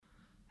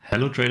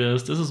Hello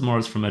traders, this is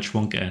Morris from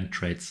Edgewonk and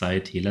Trade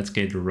Society. Let's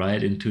get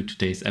right into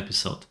today's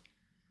episode.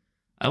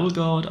 I will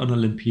go out on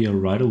Olympia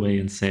right away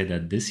and say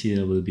that this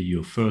year will be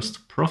your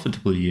first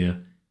profitable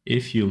year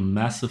if you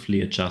massively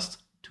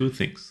adjust two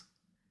things.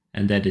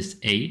 And that is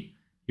A,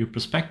 your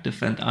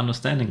perspective and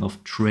understanding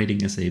of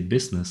trading as a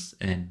business,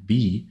 and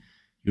B,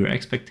 your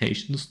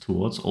expectations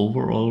towards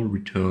overall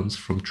returns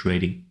from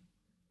trading.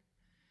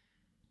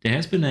 There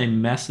has been a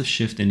massive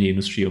shift in the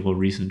industry over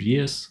recent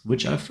years,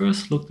 which I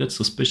first looked at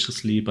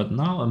suspiciously, but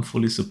now I'm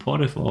fully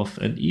supportive of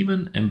and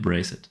even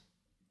embrace it.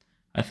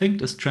 I think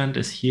this trend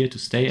is here to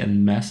stay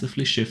and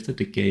massively shifted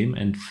the game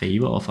in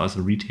favor of us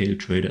retail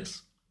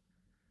traders.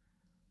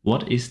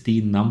 What is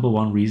the number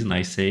one reason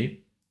I say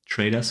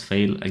traders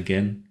fail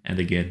again and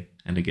again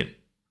and again?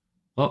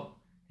 Well,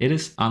 it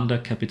is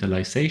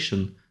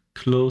undercapitalization,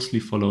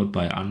 closely followed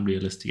by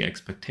unrealistic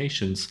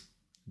expectations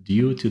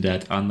due to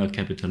that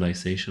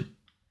undercapitalization.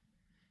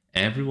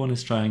 Everyone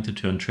is trying to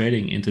turn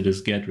trading into this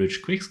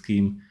get-rich-quick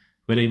scheme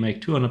where they make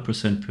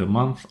 200% per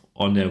month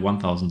on their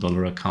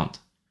 $1,000 account.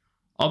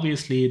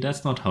 Obviously,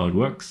 that's not how it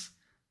works,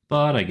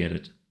 but I get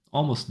it.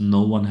 Almost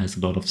no one has a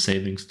lot of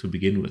savings to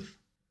begin with.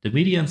 The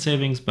median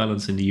savings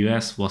balance in the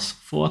US was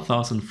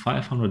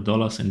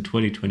 $4,500 in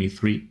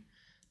 2023.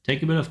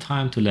 Take a bit of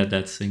time to let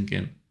that sink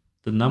in.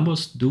 The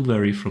numbers do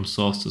vary from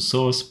source to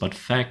source, but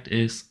fact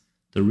is,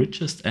 the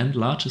richest and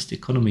largest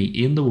economy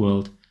in the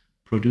world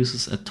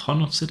produces a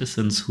ton of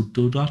citizens who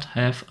do not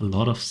have a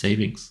lot of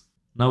savings.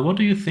 Now, what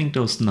do you think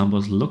those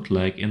numbers look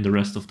like in the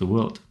rest of the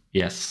world?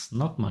 Yes,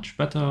 not much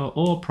better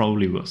or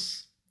probably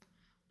worse.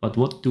 But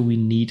what do we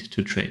need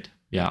to trade?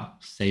 Yeah,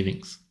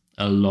 savings.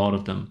 A lot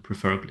of them,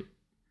 preferably.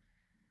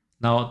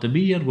 Now, the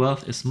median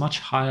wealth is much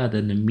higher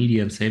than the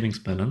median savings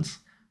balance,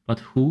 but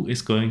who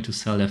is going to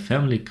sell their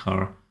family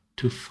car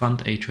to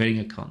fund a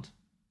trading account?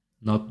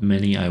 Not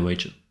many, I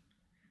wager.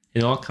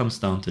 It all comes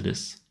down to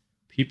this.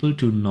 People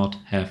do not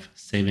have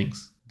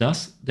savings.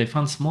 Thus, they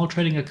fund small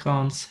trading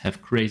accounts,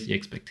 have crazy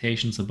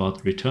expectations about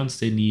the returns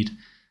they need,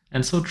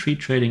 and so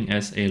treat trading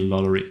as a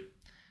lottery.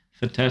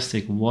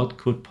 Fantastic, what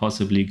could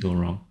possibly go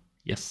wrong?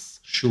 Yes,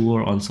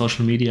 sure, on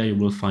social media you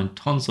will find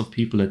tons of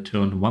people that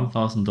turn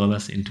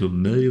 $1,000 into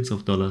millions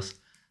of dollars,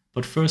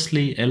 but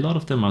firstly, a lot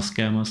of them are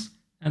scammers,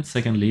 and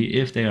secondly,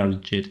 if they are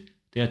legit,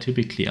 they are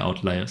typically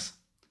outliers.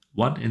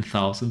 One in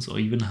thousands or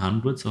even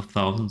hundreds of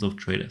thousands of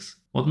traders.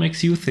 What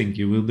makes you think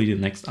you will be the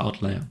next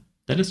outlier?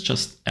 That is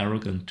just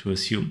arrogant to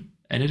assume.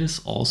 And it is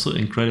also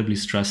incredibly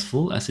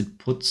stressful as it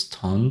puts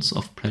tons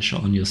of pressure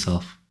on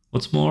yourself.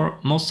 What's more,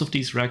 most of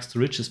these rags to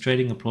riches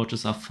trading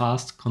approaches are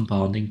fast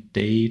compounding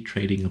day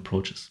trading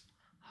approaches.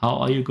 How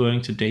are you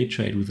going to day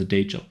trade with a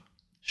day job?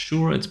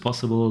 Sure, it's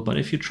possible, but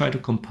if you try to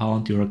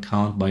compound your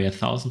account by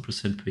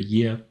 1,000% per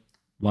year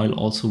while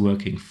also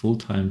working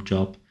full-time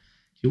job,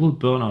 you will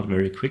burn out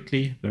very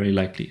quickly, very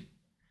likely.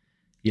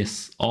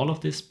 Yes, all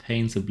of this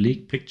paints a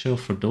bleak picture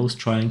for those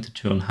trying to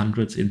turn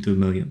hundreds into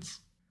millions.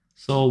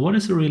 So what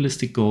is a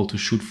realistic goal to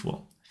shoot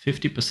for?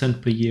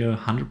 50% per year,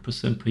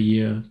 100% per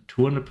year,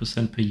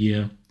 200% per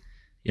year?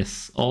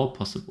 Yes, all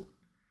possible.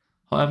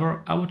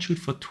 However, I would shoot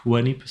for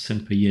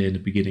 20% per year in the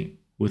beginning,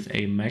 with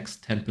a max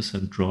 10%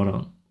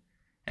 drawdown.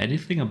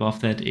 Anything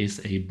above that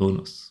is a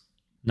bonus.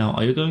 Now,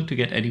 are you going to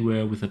get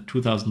anywhere with a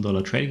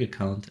 $2,000 trading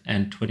account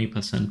and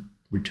 20%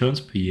 returns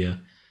per year?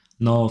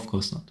 No, of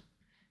course not.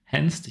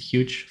 Hence the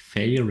huge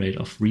failure rate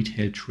of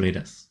retail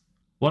traders.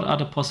 What are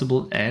the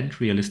possible and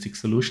realistic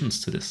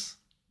solutions to this?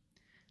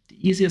 The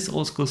easiest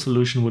old school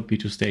solution would be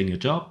to stay in your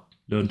job,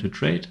 learn to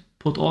trade,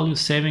 put all your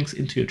savings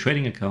into your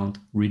trading account,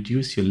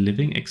 reduce your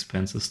living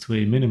expenses to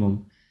a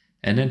minimum,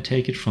 and then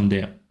take it from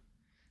there.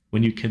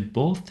 When you can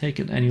both take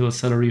an annual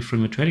salary from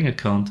your trading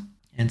account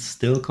and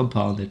still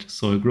compound it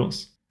so it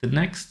grows. The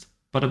next,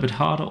 but a bit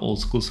harder old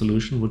school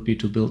solution would be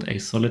to build a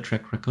solid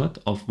track record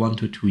of 1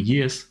 to 2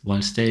 years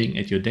while staying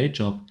at your day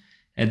job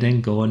and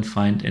then go and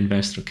find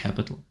investor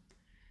capital.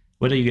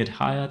 Whether you get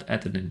hired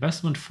at an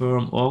investment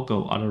firm or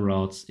go other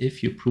routes,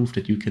 if you prove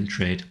that you can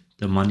trade,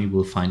 the money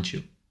will find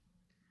you.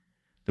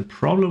 The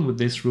problem with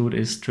this route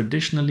is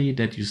traditionally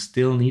that you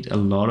still need a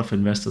lot of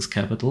investors'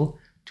 capital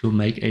to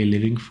make a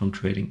living from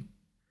trading.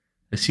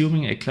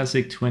 Assuming a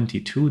classic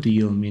 22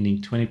 deal,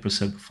 meaning 20%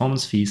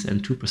 performance fees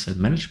and 2%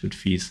 management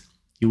fees,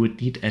 you would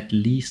need at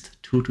least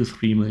 2 to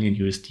 3 million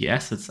USD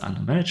assets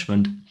under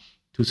management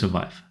to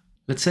survive.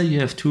 Let's say you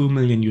have 2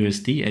 million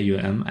USD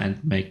AUM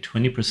and make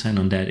 20%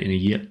 on that in a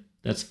year.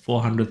 That's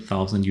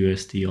 400,000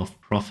 USD of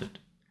profit.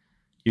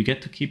 You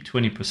get to keep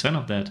 20%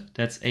 of that,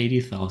 that's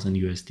 80,000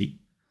 USD.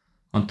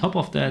 On top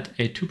of that,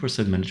 a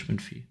 2%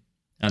 management fee,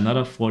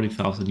 another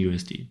 40,000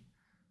 USD.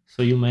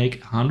 So you make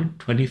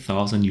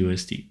 120,000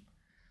 USD.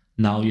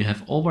 Now you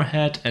have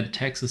overhead and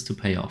taxes to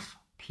pay off.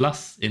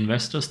 Plus,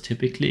 investors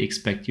typically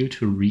expect you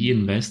to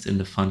reinvest in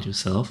the fund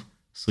yourself,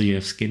 so you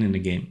have skin in the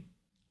game.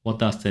 What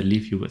does that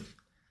leave you with?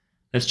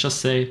 Let's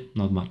just say,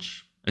 not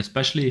much.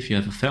 Especially if you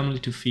have a family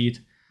to feed.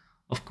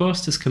 Of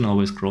course, this can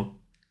always grow.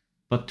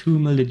 But 2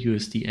 million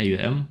USD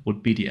AUM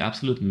would be the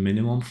absolute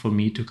minimum for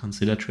me to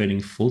consider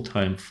trading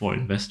full-time for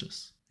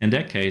investors. In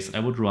that case, I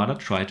would rather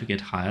try to get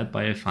hired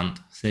by a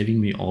fund,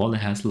 saving me all the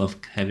hassle of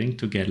having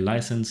to get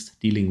licensed,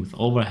 dealing with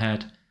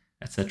overhead,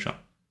 etc.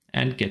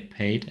 And get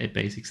paid a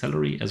basic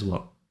salary as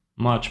well.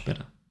 Much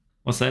better.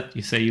 What's that?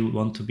 You say you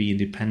want to be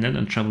independent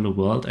and travel the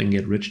world and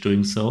get rich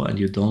doing so, and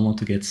you don't want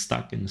to get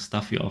stuck in the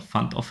stuffy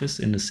fund office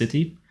in the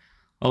city?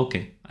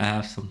 Okay, I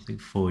have something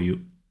for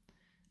you.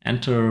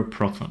 Enter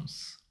prop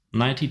firms.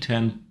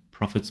 90-10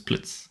 profit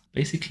splits.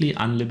 Basically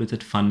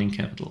unlimited funding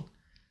capital.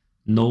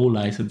 No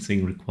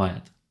licensing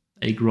required.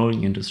 A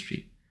growing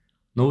industry.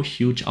 No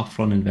huge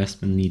upfront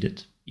investment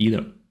needed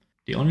either.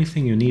 The only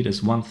thing you need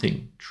is one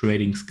thing: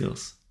 trading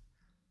skills.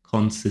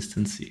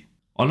 Consistency.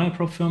 Online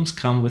prop firms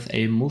come with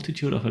a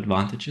multitude of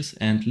advantages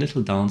and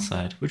little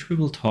downside, which we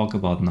will talk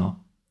about now.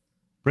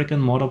 Brick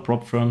and mortar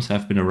prop firms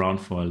have been around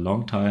for a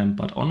long time,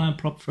 but online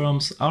prop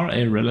firms are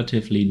a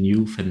relatively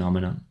new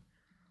phenomenon.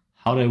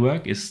 How they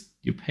work is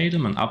you pay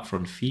them an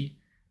upfront fee,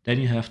 then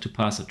you have to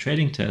pass a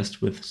trading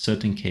test with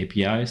certain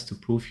KPIs to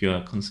prove you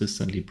are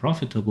consistently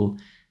profitable,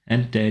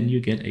 and then you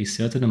get a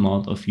certain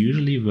amount of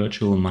usually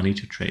virtual money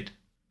to trade.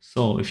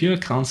 So if your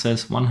account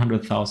says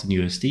 100,000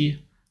 USD,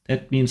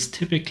 that means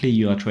typically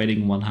you are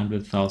trading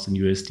 100,000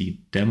 USD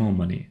demo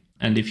money.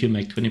 And if you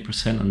make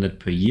 20% on that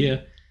per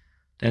year,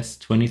 that's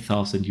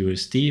 20,000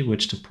 USD,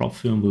 which the prop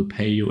firm will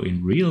pay you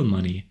in real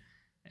money.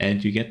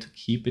 And you get to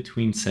keep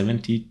between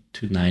 70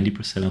 to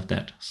 90% of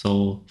that.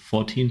 So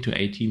 14 to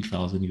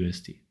 18,000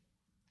 USD.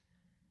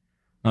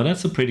 Now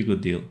that's a pretty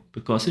good deal,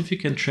 because if you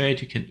can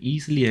trade, you can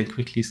easily and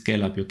quickly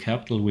scale up your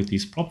capital with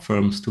these prop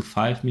firms to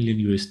 5 million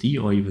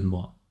USD or even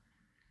more.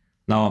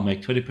 Now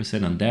make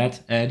 20% on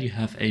that and you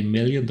have $1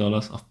 million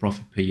of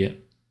profit per year,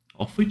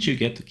 of which you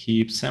get to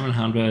keep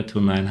 700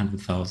 to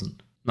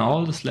 900,000. Now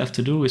all that's left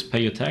to do is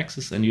pay your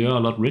taxes and you're a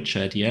lot richer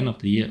at the end of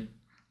the year.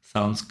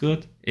 Sounds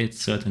good? It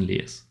certainly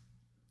is.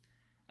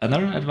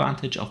 Another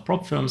advantage of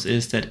prop firms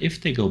is that if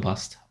they go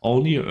bust,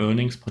 only your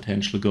earnings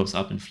potential goes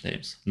up in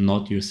flames,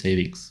 not your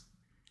savings.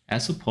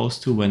 As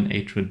opposed to when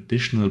a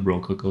traditional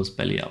broker goes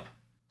belly up.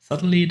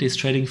 Suddenly this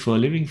trading for a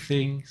living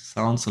thing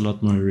sounds a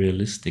lot more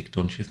realistic,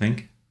 don't you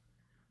think?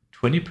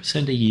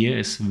 20% a year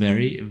is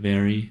very,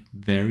 very,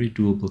 very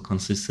doable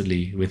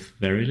consistently with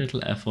very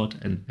little effort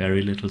and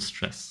very little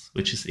stress,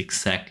 which is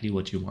exactly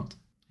what you want.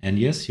 And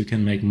yes, you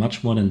can make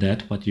much more than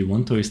that, but you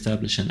want to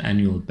establish an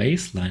annual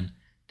baseline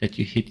that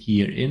you hit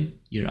year in,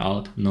 year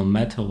out, no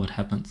matter what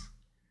happens.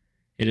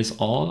 It is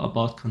all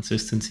about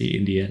consistency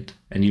in the end,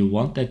 and you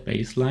want that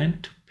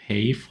baseline to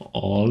pay for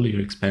all your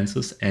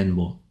expenses and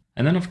more.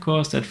 And then of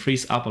course that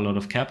frees up a lot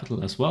of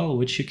capital as well,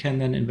 which you can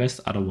then invest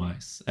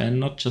otherwise and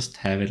not just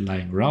have it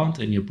lying around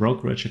in your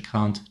brokerage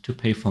account to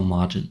pay for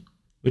margin.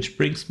 Which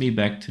brings me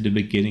back to the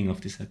beginning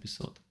of this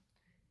episode.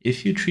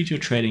 If you treat your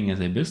trading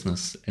as a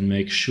business and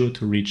make sure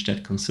to reach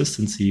that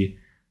consistency,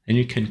 then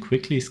you can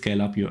quickly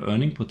scale up your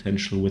earning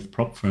potential with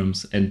prop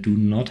firms and do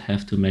not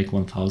have to make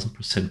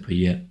 1000% per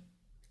year.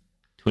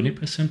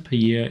 20% per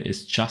year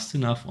is just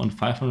enough on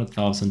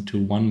 500,000 to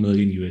 1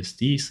 million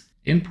USDs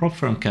in prop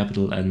firm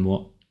capital and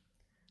more.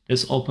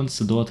 This opens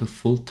the door to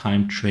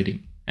full-time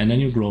trading, and then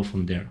you grow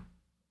from there.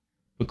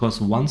 Because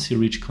once you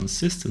reach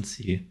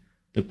consistency,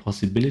 the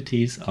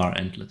possibilities are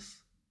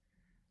endless.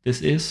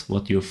 This is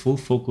what your full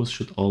focus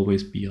should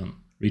always be on,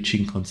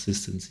 reaching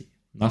consistency.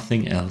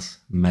 Nothing else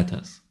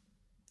matters.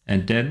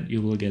 And then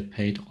you will get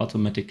paid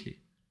automatically,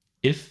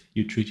 if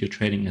you treat your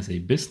trading as a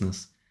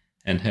business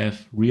and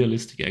have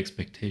realistic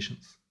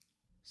expectations.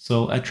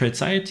 So at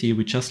Tradeciety,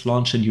 we just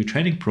launched a new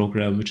training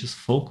program which is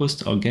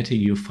focused on getting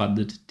you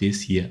funded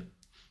this year.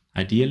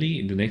 Ideally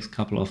in the next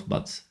couple of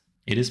months.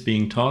 It is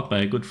being taught by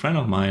a good friend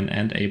of mine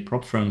and a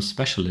prop firm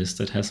specialist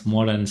that has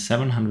more than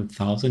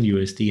 700,000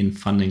 USD in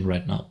funding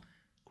right now,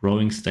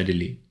 growing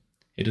steadily.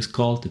 It is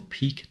called the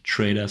Peak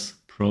Traders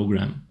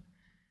Program.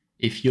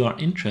 If you are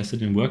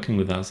interested in working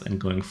with us and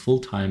going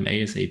full-time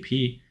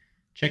ASAP,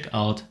 check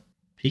out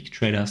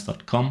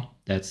peaktraders.com.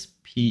 That's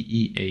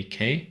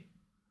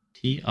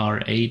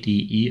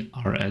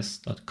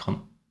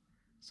peaktraders.com.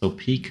 So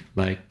peak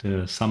like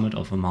the summit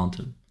of a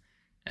mountain.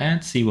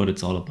 And see what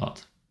it's all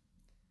about.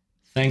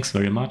 Thanks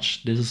very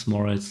much. This is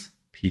Moritz.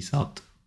 Peace out.